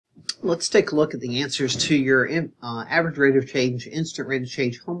Let's take a look at the answers to your average rate of change, instant rate of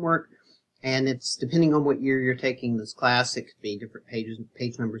change homework. And it's depending on what year you're taking this class, it could be different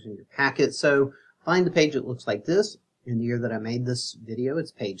page numbers in your packet. So find the page that looks like this. In the year that I made this video,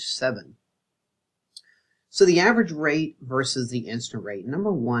 it's page 7. So the average rate versus the instant rate.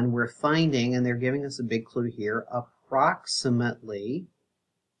 Number one, we're finding, and they're giving us a big clue here, approximately.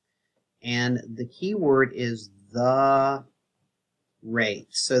 And the key word is the rate.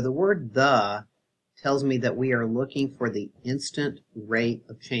 So the word the tells me that we are looking for the instant rate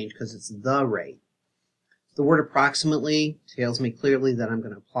of change because it's the rate. The word approximately tells me clearly that I'm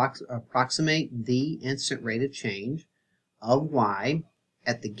going to approximate the instant rate of change of y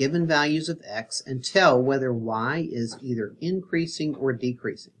at the given values of x and tell whether y is either increasing or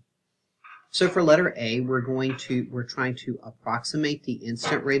decreasing. So for letter A, we're trying to approximate the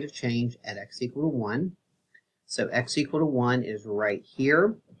instant rate of change at x equal to 1. So x equal to 1 is right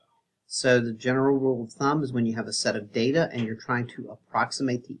here. So the general rule of thumb is when you have a set of data and you're trying to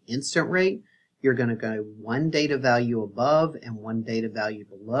approximate the instant rate, you're going to go one data value above and one data value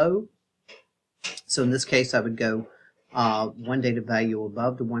below. So in this case, I would go one data value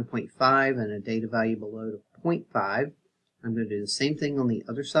above to 1.5 and a data value below to 0.5. I'm going to do the same thing on the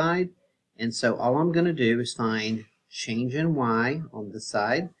other side. And so all I'm going to do is find change in y on this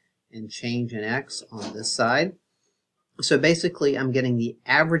side and change in x on this side. So basically, I'm getting the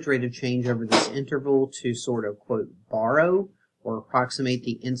average rate of change over this interval to sort of, quote, borrow or approximate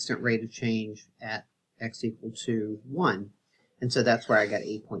the instant rate of change at x equal to 1. And so that's where I got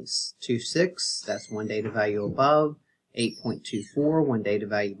 8.26. That's one data value above. 8.24, one data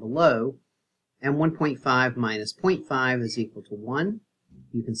value below. And 1.5 minus 0.5 is equal to 1.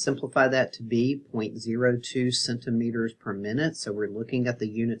 You can simplify that to be 0.02 centimeters per minute. So we're looking at the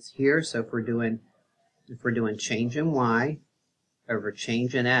units here. So if we're doing change in y over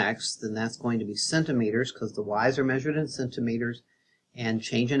change in x, then that's going to be centimeters because the y's are measured in centimeters, and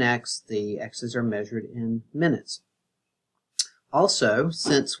change in x, the x's are measured in minutes. Also,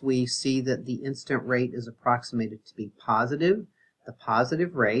 since we see that the instant rate is approximated to be positive, the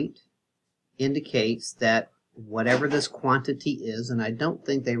positive rate indicates that whatever this quantity is, and I don't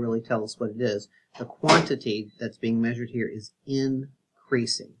think they really tell us what it is, the quantity that's being measured here is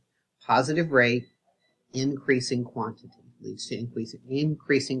increasing. Positive rate, increasing quantity, leads to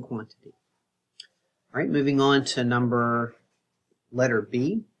increasing quantity. All right, moving on to letter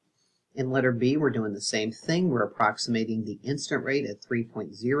B. In letter B, we're doing the same thing. We're approximating the instant rate at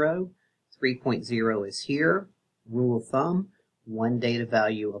 3.0. 3.0 is here. Rule of thumb, one data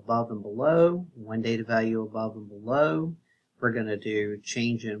value above and below, one data value above and below. We're going to do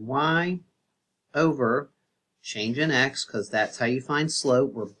change in y over change in x because that's how you find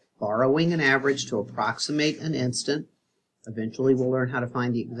slope. We're borrowing an average to approximate an instant. Eventually, we'll learn how to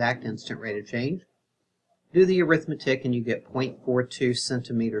find the exact instant rate of change. Do the arithmetic and you get 0.42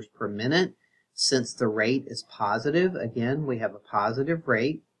 centimeters per minute. Since the rate is positive, again, we have a positive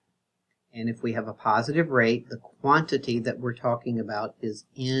rate. And if we have a positive rate, the quantity that we're talking about is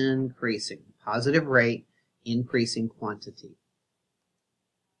increasing. Positive rate, increasing quantity.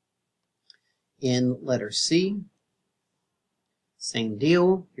 In letter C, same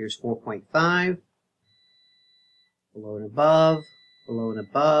deal. Here's 4.5. Below and above, below and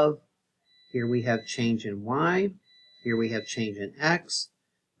above. Here we have change in y. Here we have change in x.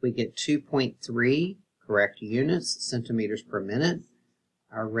 We get 2.3 correct units, centimeters per minute.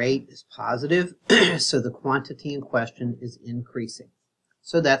 Our rate is positive, so the quantity in question is increasing.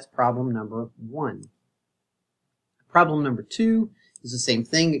 So that's problem number 1. Problem number 2 is the same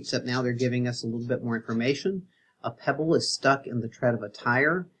thing, except now they're giving us a little bit more information. A pebble is stuck in the tread of a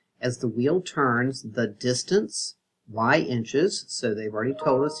tire. As the wheel turns, the distance, y inches, so they've already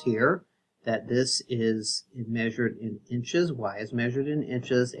told us here that this is measured in inches, y is measured in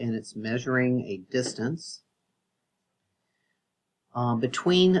inches, and it's measuring a distance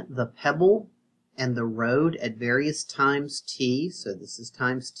between the pebble and the road at various times t, so this is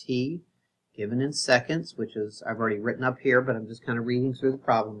times t, given in seconds, which is, I've already written up here, but I'm just kind of reading through the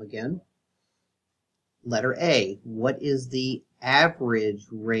problem again. Letter A, what is the average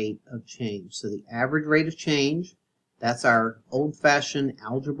rate of change? So the average rate of change, that's our old-fashioned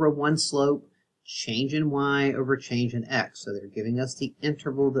Algebra 1 slope, change in y over change in x. So they're giving us the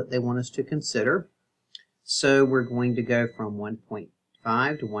interval that they want us to consider. So we're going to go from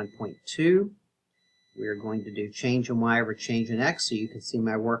 1.5 to 1.2. We're going to do change in y over change in x, so you can see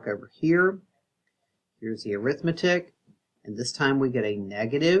my work over here. Here's the arithmetic, and this time we get a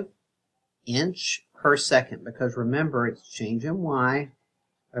negative inch per second, because remember, it's change in y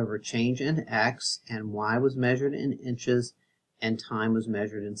over change in x, and y was measured in inches, and time was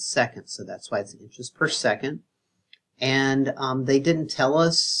measured in seconds, so that's why it's inches per second. And they didn't tell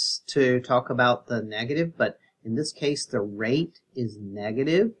us to talk about the negative, but in this case the rate is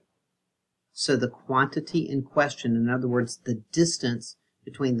negative, so the quantity in question, in other words the distance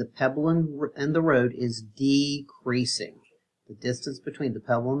between the pebble and the road, is decreasing. The distance between the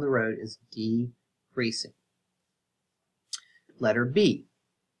pebble and the road is decreasing. Letter B.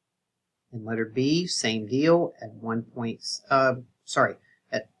 In letter B, same deal at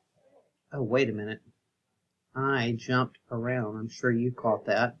oh, wait a minute. I jumped around. I'm sure you caught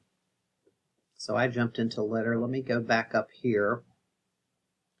that. So I jumped into letter. Let me go back up here.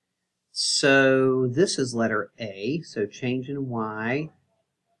 So this is letter A. So change in Y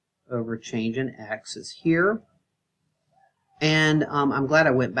over change in X is here. And I'm glad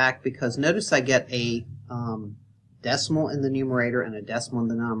I went back because notice I get a decimal in the numerator and a decimal in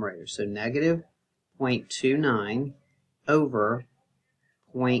the denominator. So negative 0.29 over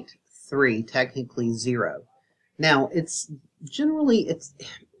 0.3, technically 0. Now, it's generally,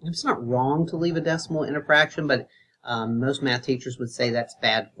 it's not wrong to leave a decimal in a fraction, but most math teachers would say that's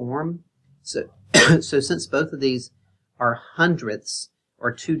bad form. So, so since both of these are hundredths,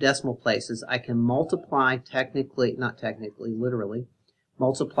 or 2 decimal places, I can multiply literally,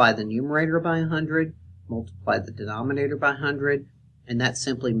 multiply the numerator by 100, multiply the denominator by 100, and that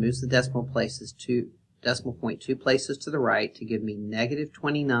simply moves the decimal point 2 places to the right to give me negative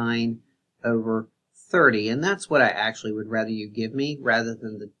 29 over 30, and that's what I actually would rather you give me rather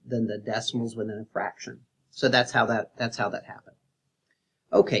than the decimals within a fraction. So that's how that happened.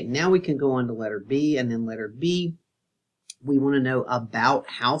 Okay, now we can go on to letter B, and in letter B we want to know about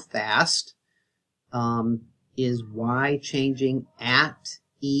how fast is Y changing at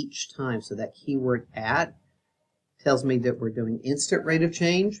each time. So that keyword at tells me that we're doing instant rate of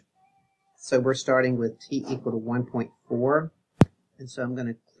change. So we're starting with t equal to 1.4. And so I'm going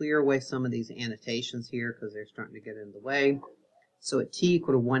to clear away some of these annotations here because they're starting to get in the way. So at t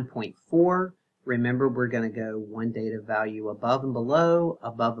equal to 1.4, remember we're going to go one data value above and below,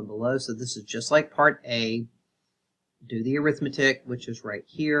 above and below. So this is just like part A. Do the arithmetic, which is right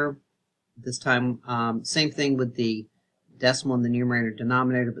here. This time, same thing with the decimal in the numerator and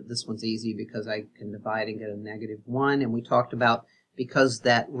denominator, but this one's easy because I can divide and get a -1. And we talked about, because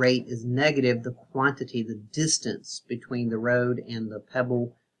that rate is negative, the quantity, the distance between the road and the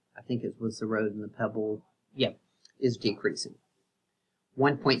pebble, I think it was the road and the pebble, yeah, is decreasing.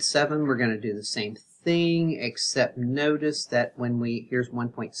 1.7, we're going to do the same thing, except notice that here's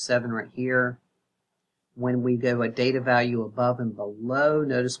 1.7 right here. When we go a data value above and below,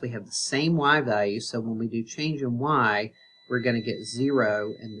 notice we have the same Y value, so when we do change in Y, we're going to get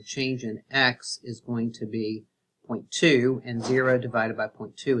 0, and the change in X is going to be 0.2, and 0 divided by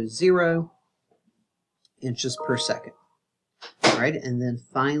 0.2 is 0 inches per second. All right, and then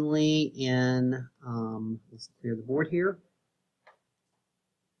finally in, let's clear the board here,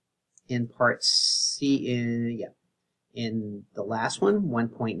 in part C, in the last one,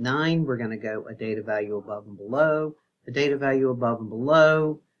 1.9, we're going to go a data value above and below, a data value above and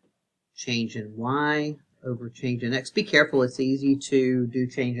below, change in Y over change in X. Be careful, it's easy to do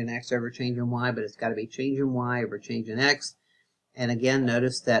change in X over change in Y, but it's got to be change in Y over change in X. And again,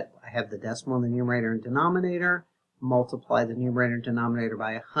 notice that I have the decimal in the numerator and denominator, multiply the numerator and denominator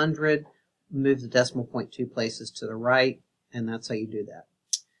by 100, move the decimal point 2 places to the right, and that's how you do that.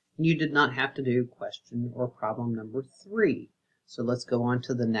 You did not have to do question or problem number 3. So let's go on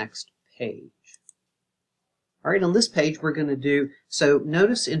to the next page. All right, on this page we're going to do, so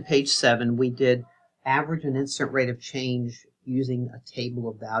notice in page 7 we did average and instant rate of change using a table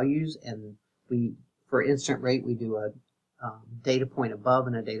of values, and for instant rate we do a data point above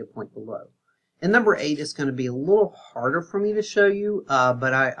and a data point below. And number 8 is going to be a little harder for me to show you,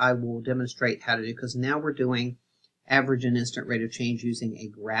 but I will demonstrate how to do, because now we're doing average and instant rate of change using a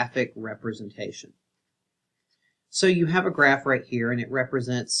graphic representation. So you have a graph right here, and it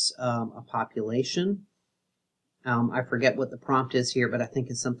represents a population. I forget what the prompt is here, but I think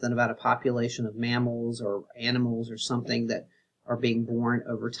it's something about a population of mammals or animals or something that are being born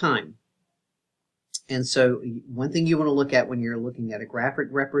over time. And so one thing you want to look at when you're looking at a graphic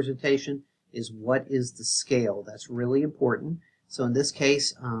representation is what is the scale. That's really important. So in this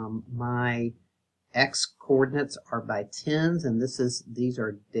case, my X coordinates are by tens, and these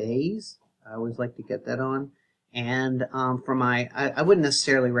are days. I always like to get that on. And for I wouldn't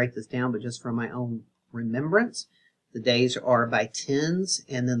necessarily write this down, but just for my own remembrance, the days are by tens,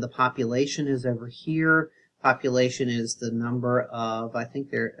 and then the population is over here. Population is the number of, I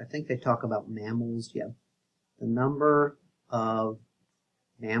think they talk about mammals, yeah. The number of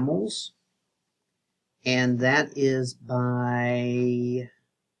mammals And that is by,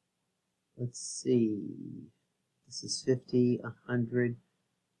 let's see, this is 50, 100.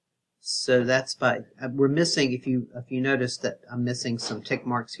 So that's by, we're missing, if you notice that I'm missing some tick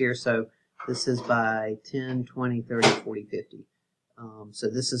marks here, so this is by 10, 20, 30, 40, 50. So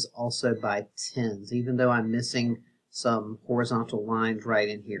this is also by tens, even though I'm missing some horizontal lines right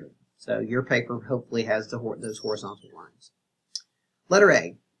in here. So your paper hopefully has those horizontal lines. Letter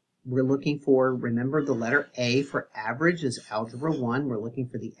A. We're looking for, remember the letter A for average is Algebra 1. We're looking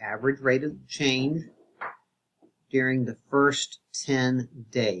for the average rate of change during the first 10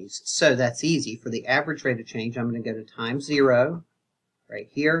 days. So that's easy. For the average rate of change, I'm going to go to time 0 right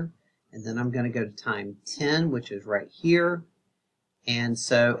here, and then I'm going to go to time 10, which is right here. And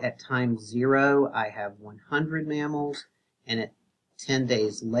so at time 0, I have 100 mammals, and at 10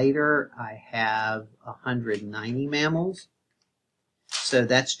 days later, I have 190 mammals. So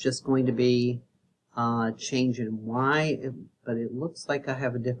that's just going to be change in Y, but it looks like I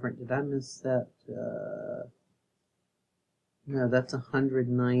have a different, did I miss that? No, that's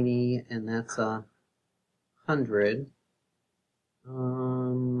 190, and that's 100.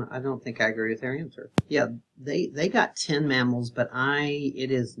 I don't think I agree with their answer. Yeah, they got 10 mammals, but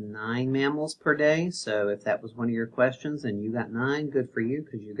it is 9 mammals per day. So if that was one of your questions and you got 9, good for you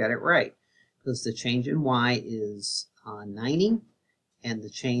because you got it right. Because the change in Y is 90, and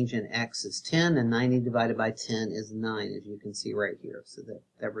the change in X is 10, and 90 divided by 10 is 9, as you can see right here. So that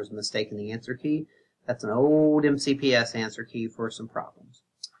whoever's mistaken the answer key, that's an old MCPS answer key for some problems.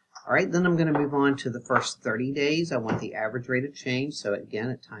 All right, then I'm going to move on to the first 30 days. I want the average rate of change. So again,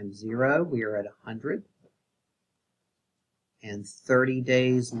 at time 0, we are at 100. And 30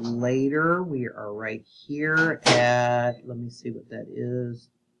 days later, we are right here at, let me see what that is.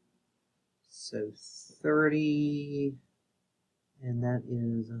 So 30, and that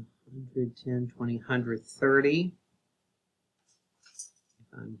is 110, 20, 130. If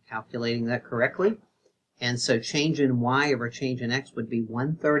I'm calculating that correctly. And so change in Y over change in X would be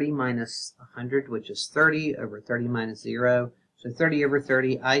 130 minus 100, which is 30, over 30 minus 0. So 30 over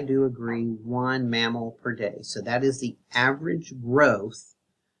 30, I do agree, 1 mammal per day. So that is the average growth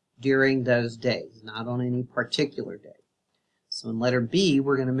during those days, not on any particular day. So in letter B,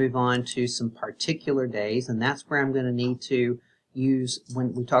 we're going to move on to some particular days, and that's where I'm going to need to use,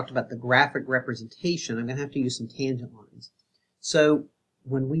 when we talked about the graphic representation, I'm going to have to use some tangent lines. So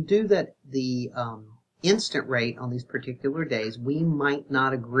when we do that, the instant rate on these particular days, we might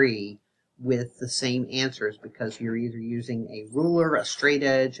not agree with the same answers because you're either using a ruler, a straight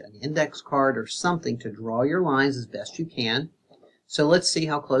edge, an index card, or something to draw your lines as best you can. So let's see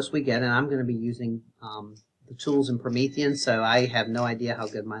how close we get, and I'm going to be using the tools in Promethean, so I have no idea how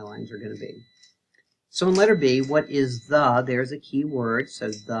good my lines are going to be. So in letter B, what is the? There's a key word, so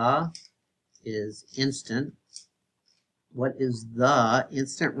the is instant. What is the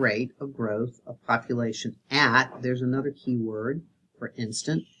instant rate of growth of population at, there's another key word for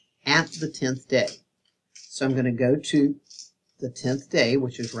instant, at the 10th day. So I'm going to go to the 10th day,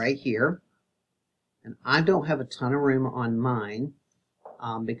 which is right here. And I don't have a ton of room on mine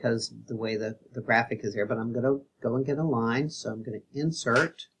because the way the graphic is here, but I'm going to go and get a line. So I'm going to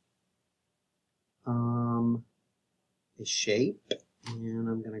insert a shape, and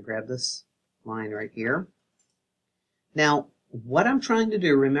I'm going to grab this line right here. Now, what I'm trying to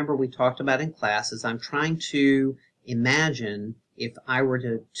do, remember we talked about in class, is I'm trying to imagine if I were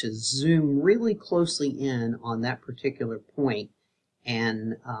to zoom really closely in on that particular point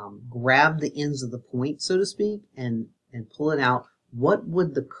and grab the ends of the point, so to speak, and pull it out, what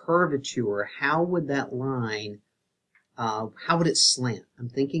would the curvature, how would that line, how would it slant? I'm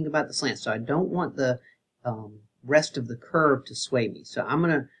thinking about the slant, so I don't want the rest of the curve to sway me. So I'm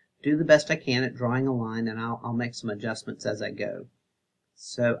going to do the best I can at drawing a line, and I'll make some adjustments as I go.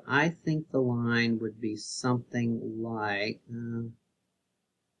 So I think the line would be something like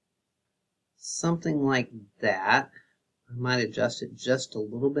that. I might adjust it just a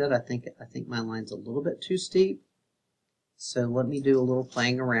little bit. I think my line's a little bit too steep. So let me do a little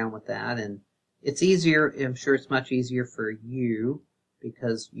playing around with that, and it's easier. I'm sure it's much easier for you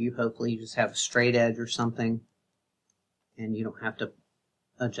because you hopefully just have a straight edge or something, and you don't have to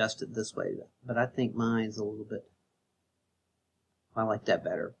adjust it this way, but I think mine's a little bit, I like that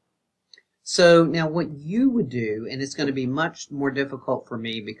better. So now what you would do, and it's going to be much more difficult for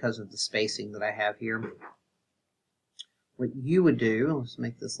me because of the spacing that I have here, what you would do, let's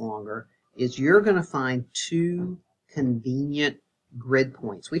make this longer, is you're going to find 2 convenient grid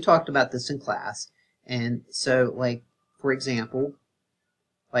points. We talked about this in class, and so like, for example,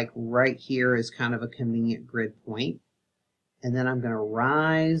 like right here is kind of a convenient grid point. and then I'm going to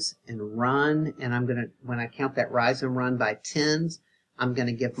rise and run, and I'm going to, when I count that rise and run by tens, I'm going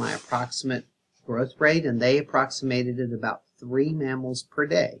to give my approximate growth rate, and they approximated it about 3 mammals per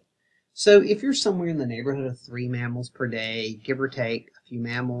day. So if you're somewhere in the neighborhood of 3 mammals per day, give or take a few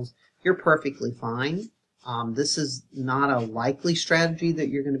mammals, you're perfectly fine. This is not a likely strategy that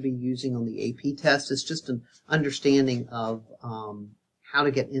you're going to be using on the AP test. It's just an understanding of how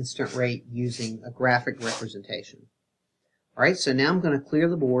to get instant rate using a graphic representation. All right, so now I'm going to clear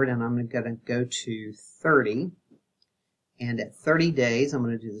the board, and I'm going to go to 30. And at 30 days, I'm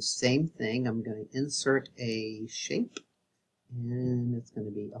going to do the same thing. I'm going to insert a shape, and it's going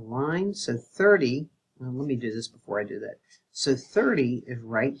to be a line. So 30, well, let me do this before I do that. So 30 is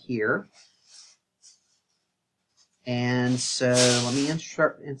right here. And so let me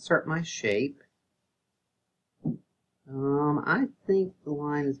insert my shape. I think the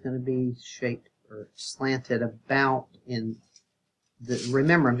line is going to be shaped or slanted about in the,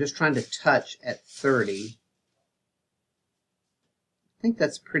 remember, I'm just trying to touch at 30. I think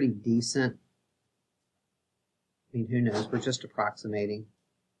that's pretty decent. I mean, who knows? We're just approximating.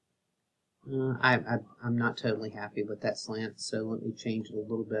 I'm not totally happy with that slant, so let me change it a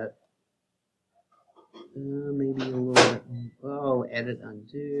little bit. Maybe a little bit. Oh, edit,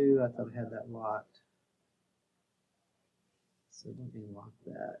 undo. I thought I had that locked. So let me lock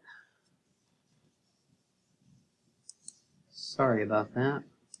that. Sorry about that.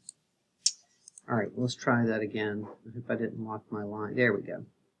 All right, let's try that again. I hope I didn't lock my line. There we go.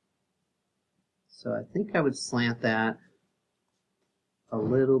 So I think I would slant that a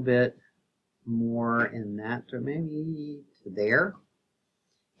little bit more in that, or maybe to there.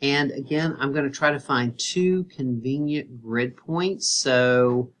 And again, I'm going to try to find 2 convenient grid points.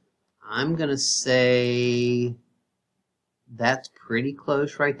 So I'm going to say that's pretty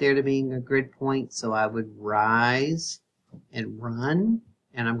close right there to being a grid point. So I would rise and run,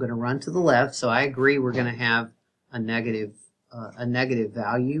 and I'm going to run to the left. So I agree we're going to have a negative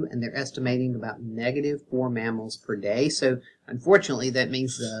value, and they're estimating about -4 mammals per day. So unfortunately, that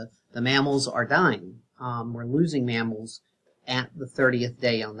means the mammals are dying. We're losing mammals at the 30th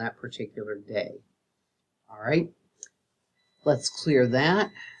day on that particular day. All right, let's clear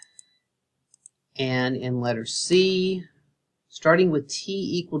that. And in letter C, starting with t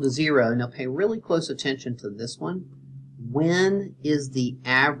equal to 0, now pay really close attention to this one. When is the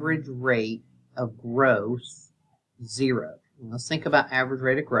average rate of growth 0? Let's think about average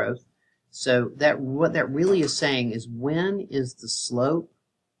rate of growth. So that what that really is saying is, when is the slope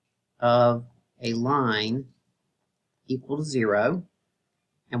of a line equal to 0?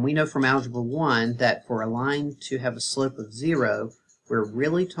 And we know from Algebra 1 that for a line to have a slope of 0, we're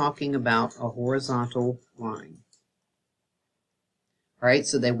really talking about a horizontal line. All right,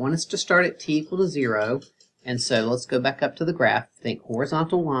 so they want us to start at t equal to 0. And so let's go back up to the graph. Think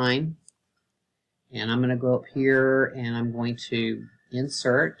horizontal line. And I'm going to go up here and I'm going to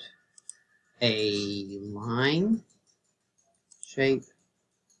insert a line shape.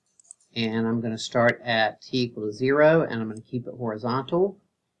 And I'm going to start at t equal to 0, and I'm going to keep it horizontal.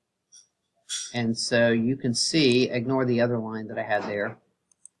 And so you can see, ignore the other line that I had there,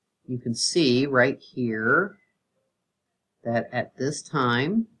 you can see right here that at this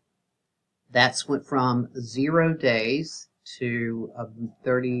time, that's went from 0 days to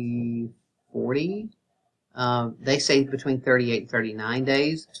 40. They say between 38 and 39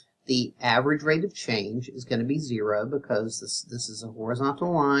 days. The average rate of change is going to be 0 because this is a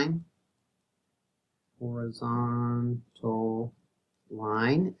horizontal line. Horizontal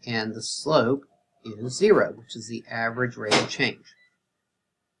line, and the slope is 0, which is the average rate of change.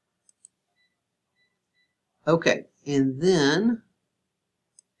 Okay, and then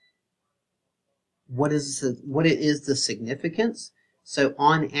what is the significance? So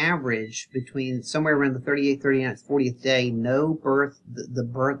on average, between somewhere around the 38th, 39th, 40th day, no birth,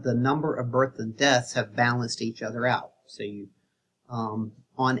 the number of births and deaths have balanced each other out. So you,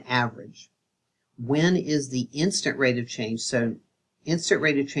 on average. When is the instant rate of change? So instant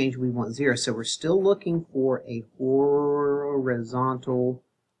rate of change, we want 0. So we're still looking for a horizontal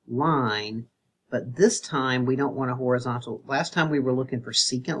line, but this time we don't want a horizontal. Last time we were looking for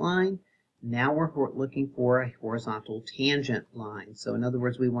secant line. Now we're looking for a horizontal tangent line. So in other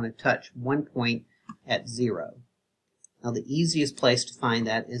words, we want to touch one point at 0. Now the easiest place to find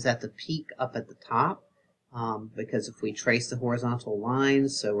that is at the peak up at the top, because if we trace the horizontal line,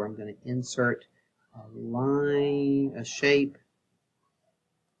 so I'm going to insert a line, a shape,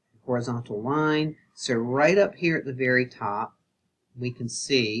 horizontal line. So right up here at the very top, we can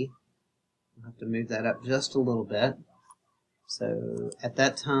see, I'll have to move that up just a little bit. So at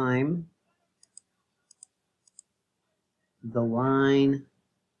that time, the line.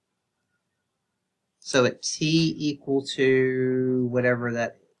 So at t equal to whatever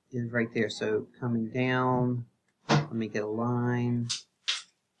that is right there. So coming down, let me get a line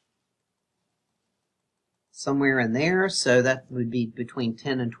somewhere in there. So that would be between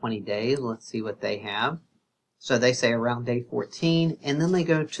 10 and 20 days. Let's see what they have. So they say around day 14, and then they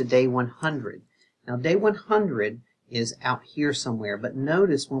go to day 100. Now day 100 is out here somewhere, but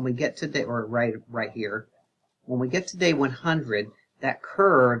notice when we get to day, or right here, when we get to day 100, that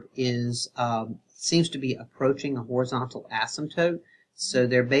curve is seems to be approaching a horizontal asymptote. So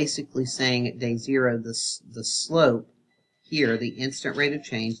they're basically saying at day 0, the slope here, the instant rate of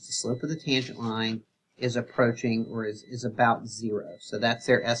change, the slope of the tangent line is approaching, or is about 0. So that's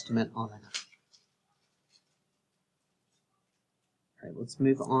their estimate on that. All right, let's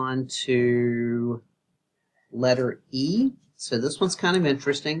move on to letter E. So this one's kind of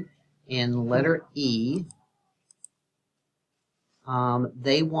interesting. In letter E,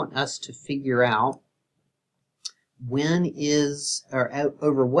 they want us to figure out when is, or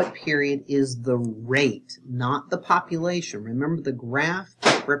over what period is the rate, not the population. Remember, the graph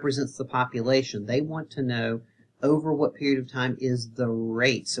represents the population. They want to know over what period of time is the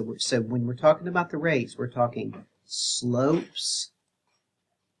rate. So when we're talking about the rates, we're talking slopes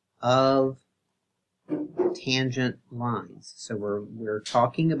of tangent lines. So we're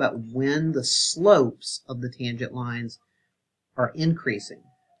talking about when the slopes of the tangent lines are increasing,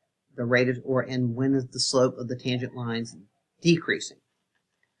 the rate of, and when is the slope of the tangent lines decreasing.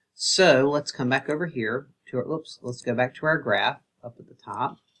 So let's come back over here to our, let's go back to our graph up at the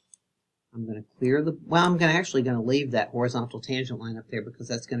top. I'm going to clear the, well, I'm actually going to leave that horizontal tangent line up there because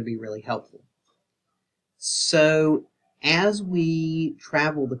that's going to be really helpful. So as we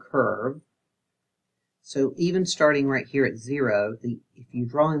travel the curve, so even starting right here at 0, if you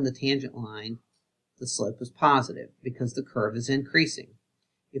draw in the tangent line, the slope is positive because the curve is increasing.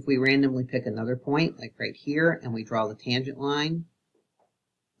 If we randomly pick another point, like right here, and we draw the tangent line,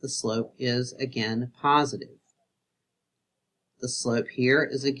 the slope is again positive. The slope here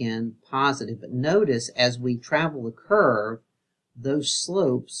is again positive. But notice as we travel the curve, those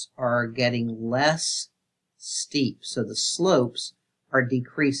slopes are getting less steep. So the slopes are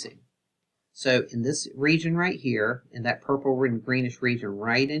decreasing. So in this region right here, in that purple and greenish region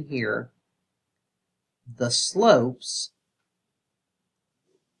right in here, the slopes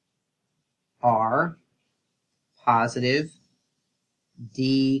are positive,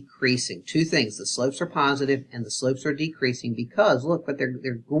 decreasing. Two things, the slopes are positive and the slopes are decreasing because, look, but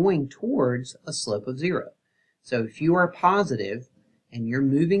they're going towards a slope of 0. So if you are positive and you're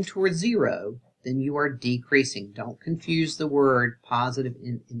moving towards 0, then you are decreasing. Don't confuse the word positive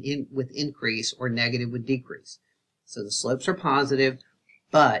with increase or negative with decrease. So the slopes are positive,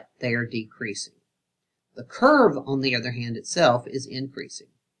 but they are decreasing. The curve, on the other hand, itself is increasing.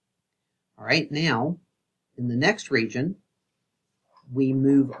 All right, now, in the next region, we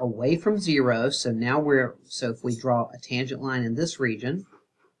move away from 0. So now so if we draw a tangent line in this region,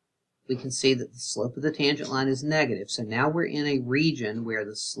 we can see that the slope of the tangent line is negative. So now we're in a region where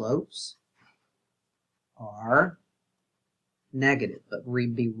the slopes are negative. But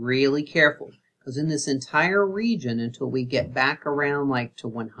be really careful, because in this entire region, until we get back around like to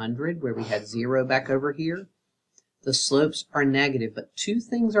 100, where we had 0 back over here, the slopes are negative. But two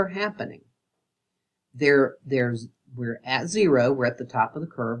things are happening. We're at 0, we're at the top of the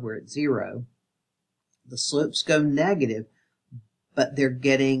curve, we're at 0. The slopes go negative, but they're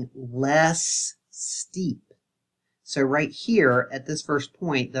getting less steep. So right here at this first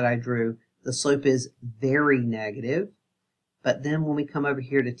point that I drew, the slope is very negative, but then when we come over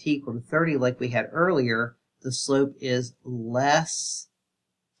here to t equal to 30 like we had earlier, the slope is less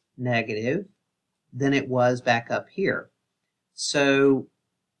negative than it was back up here. So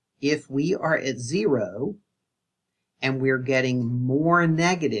if we are at 0 and we're getting more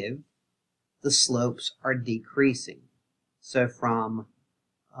negative, the slopes are decreasing. So from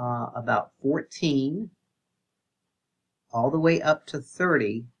about 14 all the way up to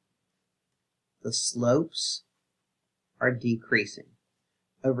 30, the slopes are decreasing.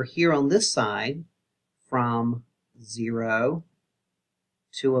 Over here on this side, from 0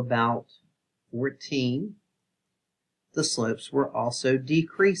 to about 14, the slopes were also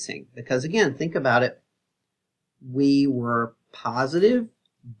decreasing. Because again, think about it. We were positive,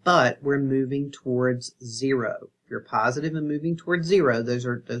 but we're moving towards 0. If you're positive and moving towards 0,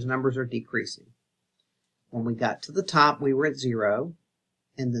 those numbers are decreasing. When we got to the top, we were at 0,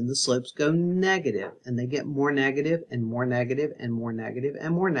 and then the slopes go negative, and they get more negative and more negative and more negative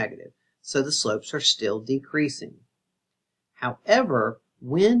and more negative. So the slopes are still decreasing. However,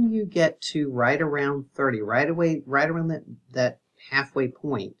 when you get to right around 30, right around that halfway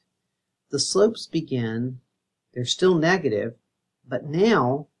point, the slopes begin, they're still negative, but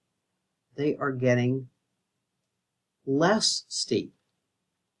now they are getting less steep,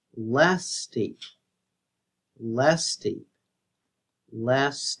 less steep, less steep,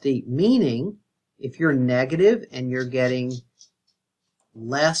 less steep. Meaning, if you're negative and you're getting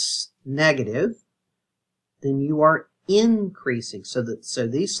less negative, then you are increasing. So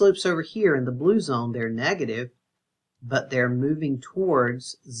these slopes over here in the blue zone, they're negative, but they're moving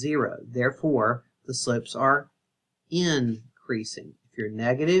towards 0. Therefore, the slopes are increasing. If you're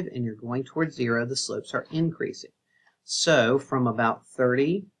negative and you're going towards 0, the slopes are increasing. So from about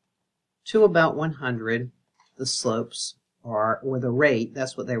 30 to about 100, the slopes are, or the rate,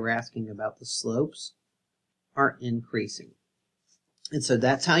 that's what they were asking about, the slopes are increasing. And so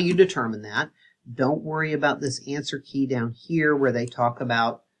that's how you determine that. Don't worry about this answer key down here where they talk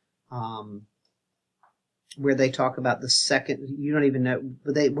about the second, you don't even know,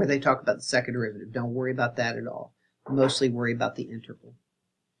 where they talk about the second derivative. Don't worry about that at all. Mostly worry about the integral.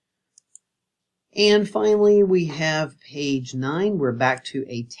 And finally, we have page 9. We're back to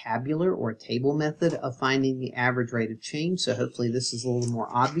a tabular or table method of finding the average rate of change. So hopefully this is a little more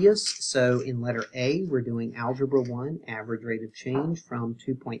obvious. So in letter A, we're doing Algebra 1, average rate of change from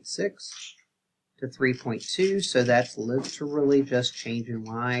 2.6 to 3.2. So that's literally just change in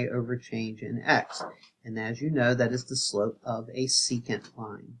y over change in x. And as you know, that is the slope of a secant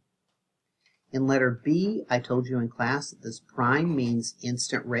line. In letter B, I told you in class that this prime means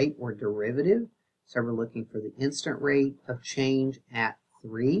instant rate or derivative. So we're looking for the instant rate of change at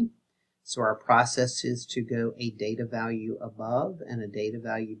 3. So our process is to go a data value above and a data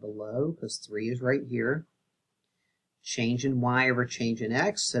value below, because 3 is right here. Change in y over change in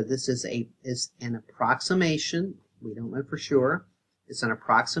x. So this is an approximation. We don't know for sure. It's an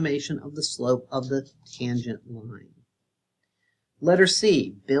approximation of the slope of the tangent line. Letter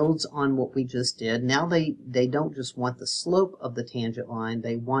C builds on what we just did. Now they don't just want the slope of the tangent line,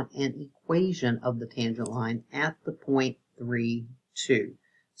 they want an equation of the tangent line at the point 3, 2.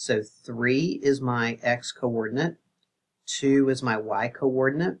 So 3 is my x coordinate, 2 is my y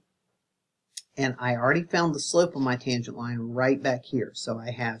coordinate, and I already found the slope of my tangent line right back here. So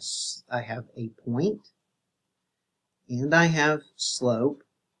I have a point, and I have slope.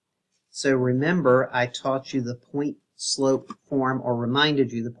 So remember, I taught you the point slope form, or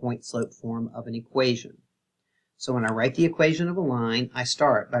reminded you the point slope form of an equation. So when I write the equation of a line, I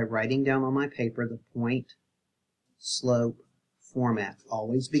start by writing down on my paper the point slope format.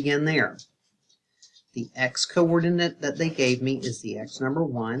 Always begin there. The x coordinate that they gave me is the x number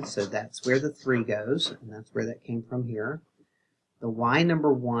 1, so that's where the 3 goes, and that's where that came from here. The y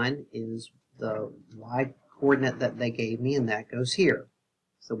number 1 is the y coordinate that they gave me, and that goes here.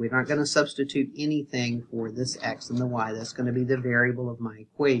 So we're not going to substitute anything for this x and the y. That's going to be the variable of my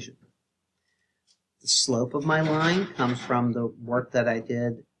equation. The slope of my line comes from the work that I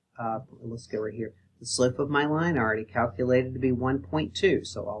did. Let's go right here. The slope of my line I already calculated to be 1.2,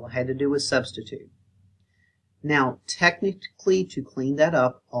 so all I had to do was substitute. Now, technically, to clean that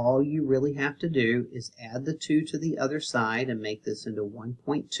up, all you really have to do is add the 2 to the other side and make this into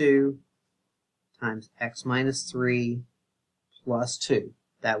 1.2 times x minus 3 plus 2.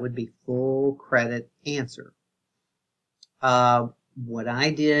 That would be full credit answer. What I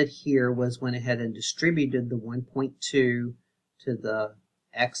did here was went ahead and distributed the 1.2 to the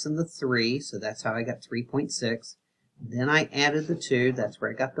x and the 3, so that's how I got 3.6. Then I added the 2, that's where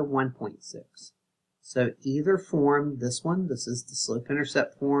I got the 1.6. So either form, this one, this is the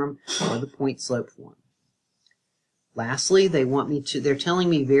slope-intercept form, or the point slope form. Lastly, they're telling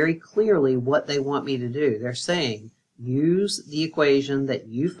me very clearly what they want me to do. They're saying, use the equation that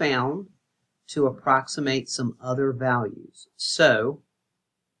you found to approximate some other values. So,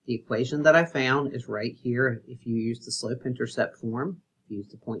 the equation that I found is right here. If you use the slope-intercept form, if you use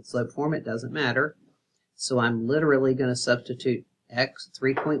the point-slope form, it doesn't matter. So I'm literally going to substitute x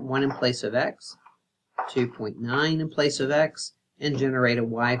 3.1 in place of x, 2.9 in place of x, and generate a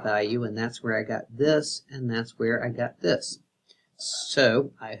y value, and that's where I got this, and that's where I got this.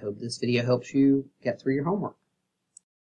 So, I hope this video helps you get through your homework.